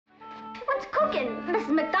What's cooking? Mrs.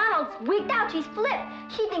 McDonald's wigged out. She's flipped.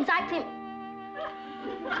 She thinks I clean...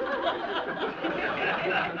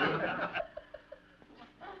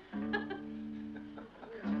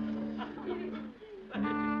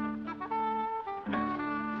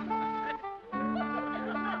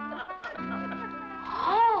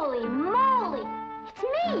 Holy moly! It's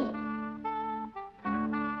me!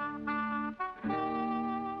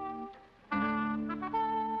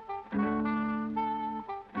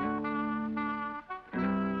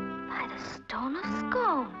 By the stone of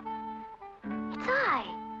Scone. It's I.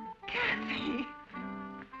 Cathy.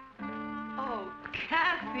 Oh,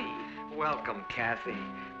 Cathy. Welcome, Cathy.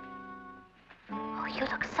 Oh, you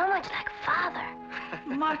look so much like Father.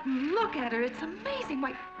 Martin, look at her. It's amazing.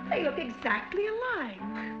 Why, they look exactly alike.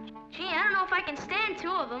 Gee, I don't know if I can stand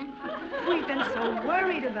two of them. We've been so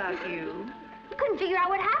worried about you. I couldn't figure out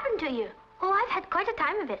what happened to you. Oh, I've had quite a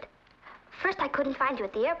time of it. First, I couldn't find you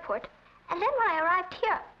at the airport. And then when I arrived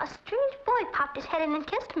here, a strange boy popped his head in and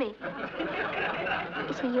kissed me.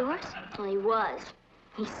 Is he yours? Well, he was.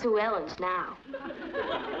 He's Sue Ellen's now.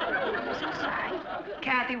 I'm so sorry.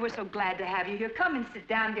 Cathy, we're so glad to have you here. Come and sit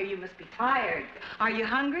down here. You must be tired. Are you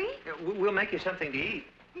hungry? We'll make you something to eat.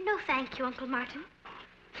 No, thank you, Uncle Martin.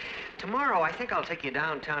 Tomorrow, I think I'll take you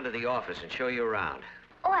downtown to the office and show you around.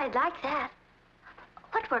 Oh, I'd like that.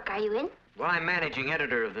 What work are you in? Well, I'm managing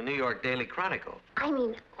editor of the New York Daily Chronicle. I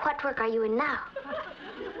mean, what work are you in now?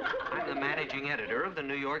 I'm the managing editor of the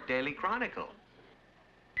New York Daily Chronicle.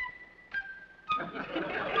 I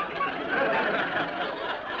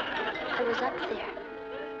was up there.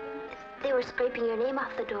 They were scraping your name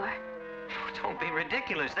off the door. Don't be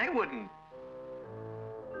ridiculous. They wouldn't.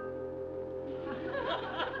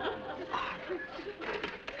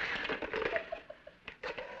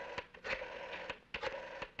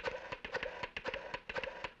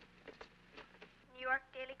 New York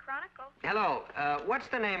Daily Chronicle. Hello. What's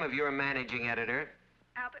the name of your managing editor?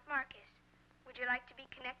 Albert Marcus. Would you like to be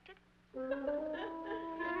connected? Do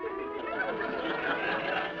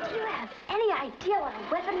you have any idea what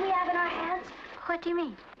a weapon we have in our hands? What do you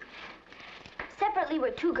mean? Separately,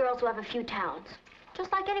 we're two girls who have a few talents,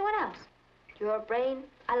 just like anyone else. You're a brain,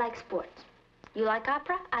 I like sports. You like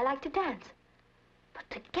opera, I like to dance. But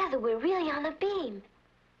together, we're really on the beam.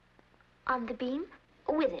 On the beam?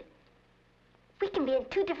 With it. We can be in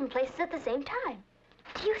two different places at the same time.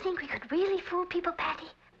 Do you think we could really fool people,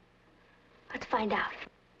 Patty? Let's find out.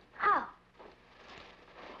 How?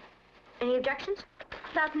 Any objections?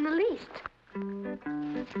 Not in the least.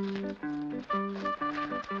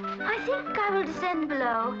 I think I will descend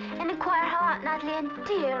below and inquire how Aunt Natalie and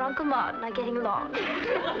dear Uncle Martin are getting along.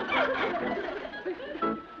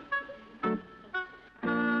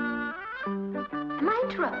 Am I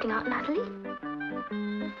interrupting, Aunt Natalie?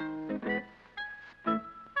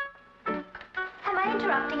 Am I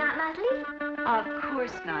interrupting, Aunt Natalie? Of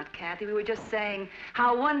course not, Cathy. We were just saying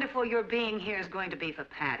how wonderful your being here is going to be for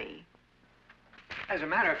Patty. As a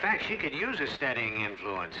matter of fact, she could use a steadying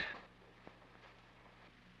influence.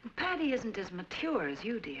 Patty isn't as mature as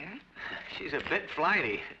you, dear. She's a bit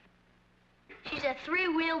flighty. She's a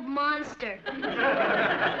three-wheeled monster.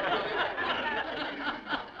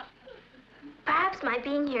 Perhaps my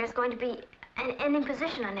being here is going to be an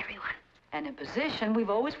imposition on everyone. An imposition? We've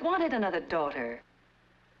always wanted another daughter.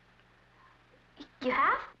 You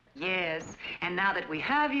have? Yes, and now that we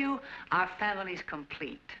have you, our family's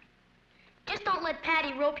complete. Just don't let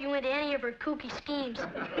Patty rope you into any of her kooky schemes.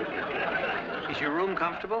 Is your room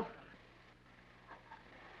comfortable?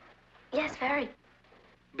 Yes, very.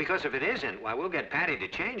 Because if it isn't, why, we'll get Patty to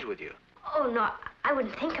change with you. Oh, no, I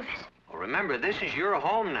wouldn't think of it. Well, remember, this is your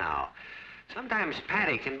home now. Sometimes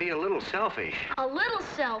Patty can be a little selfish. A little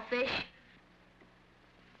selfish.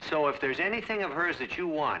 So if there's anything of hers that you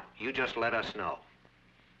want, you just let us know.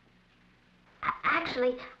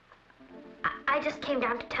 Actually, I just came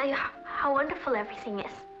down to tell you how wonderful everything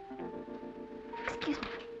is. Excuse me.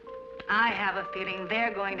 I have a feeling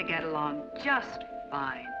they're going to get along just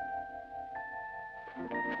fine.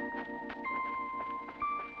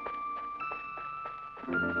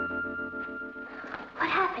 What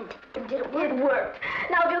happened? It worked.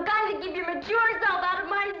 Now, if you'll kindly keep your mature self out of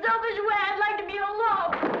my selfish way, I'd like to be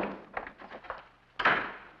alone.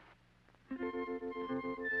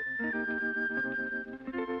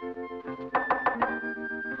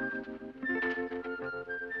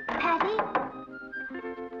 Patty?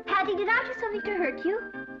 Patty, did I do something to hurt you?